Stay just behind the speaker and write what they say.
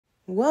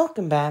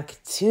Welcome back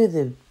to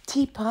the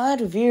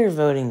TPOT viewer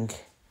voting.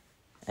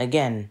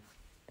 Again,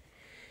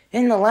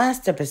 in the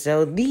last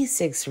episode, these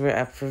 6 were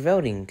up for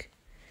voting.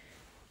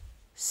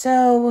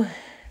 So,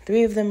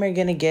 3 of them are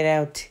gonna get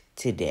out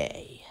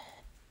today.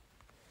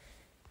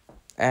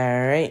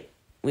 Alright,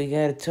 we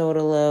got a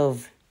total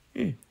of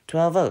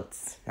 12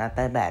 votes. Not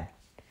that bad.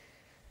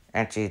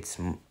 Actually, it's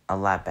a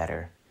lot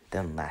better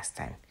than last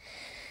time,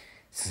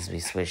 since we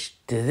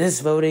switched to this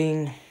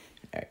voting.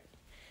 Alright.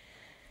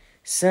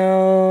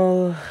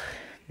 So,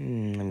 let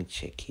me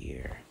check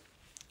here.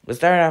 We'll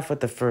start off with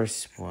the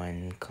first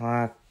one.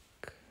 Clock.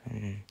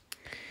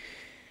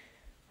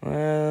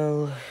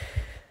 Well,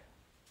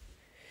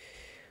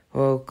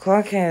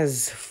 Clock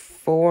has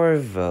 4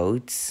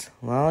 votes.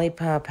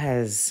 Lollipop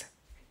has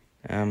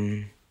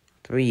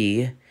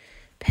 3.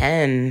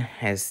 Pen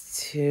has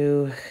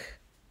 2.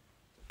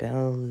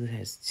 Bell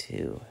has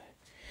 2.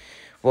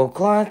 Well,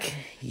 Clock,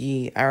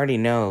 I already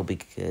know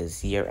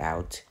because you're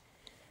out.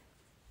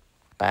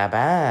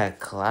 Bye-bye,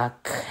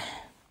 Clock.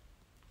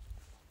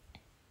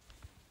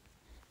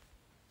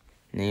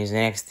 And here's the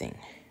next thing.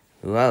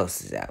 Who else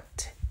is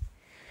out?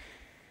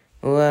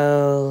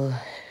 Well,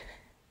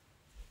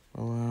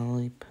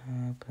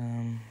 Lollipop,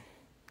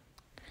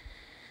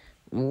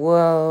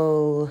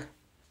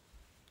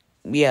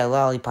 yeah,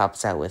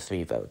 Lollipop's out with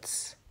 3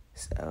 votes.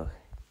 So,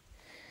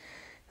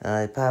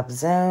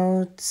 Lollipop's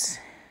out.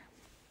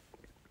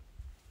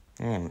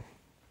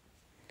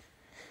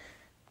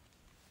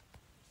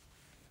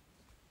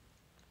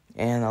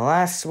 And the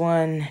last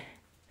one.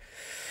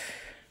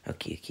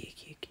 Okay.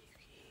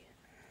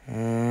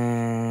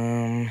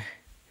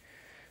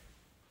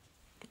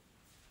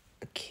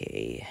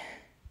 Okay.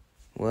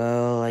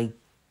 Well, I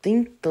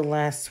think the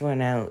last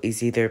one out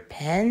is either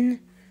Pen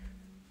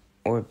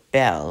or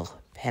Bell.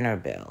 Pen or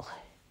Bell.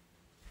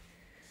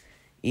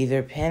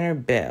 Either Pen or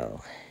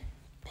Bell.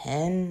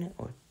 Pen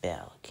or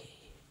Bell. Okay.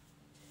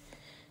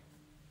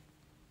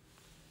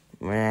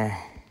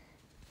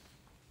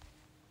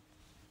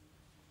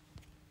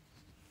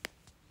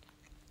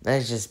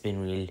 That's just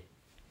been real.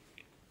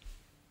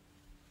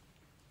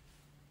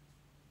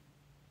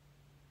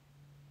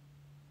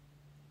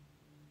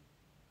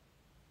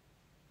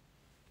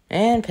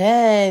 And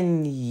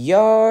Pen,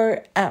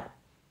 you're out.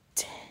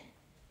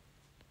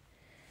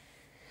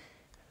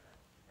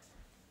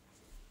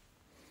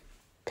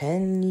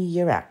 Pen,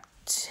 you're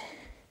out.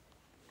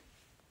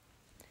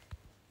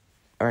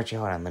 Actually,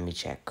 hold on, let me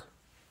check.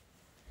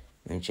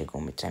 Let me check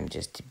one more time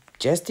just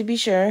to be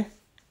sure.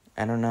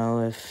 I don't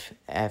know if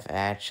F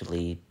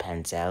actually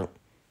Pen's out.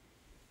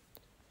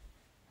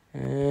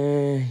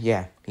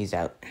 Yeah, he's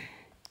out.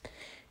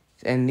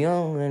 And the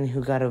only one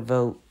who got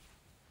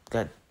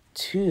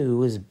 2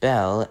 was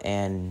Bell,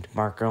 and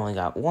Marker only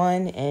got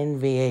 1, and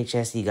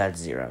VHSE got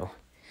 0.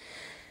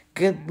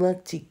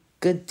 Good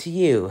to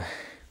you.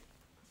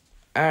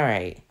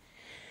 Alright.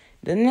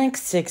 The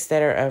next 6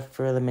 that are up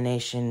for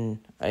elimination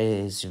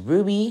is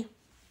Ruby,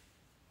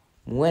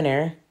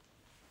 Winner,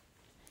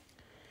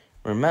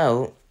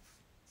 Remote,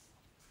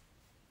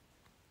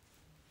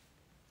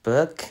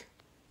 Book,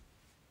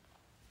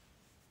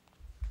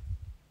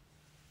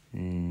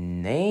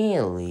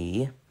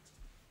 Naily,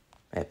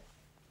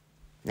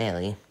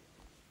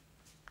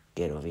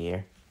 get over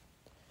here,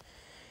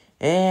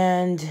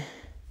 and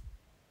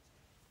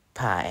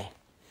Pie.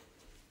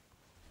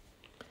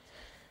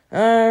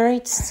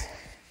 Alright,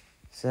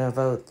 so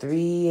vote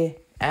 3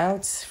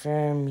 outs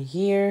from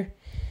here,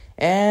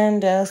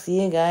 and I'll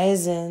see you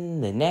guys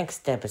in the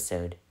next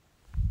episode.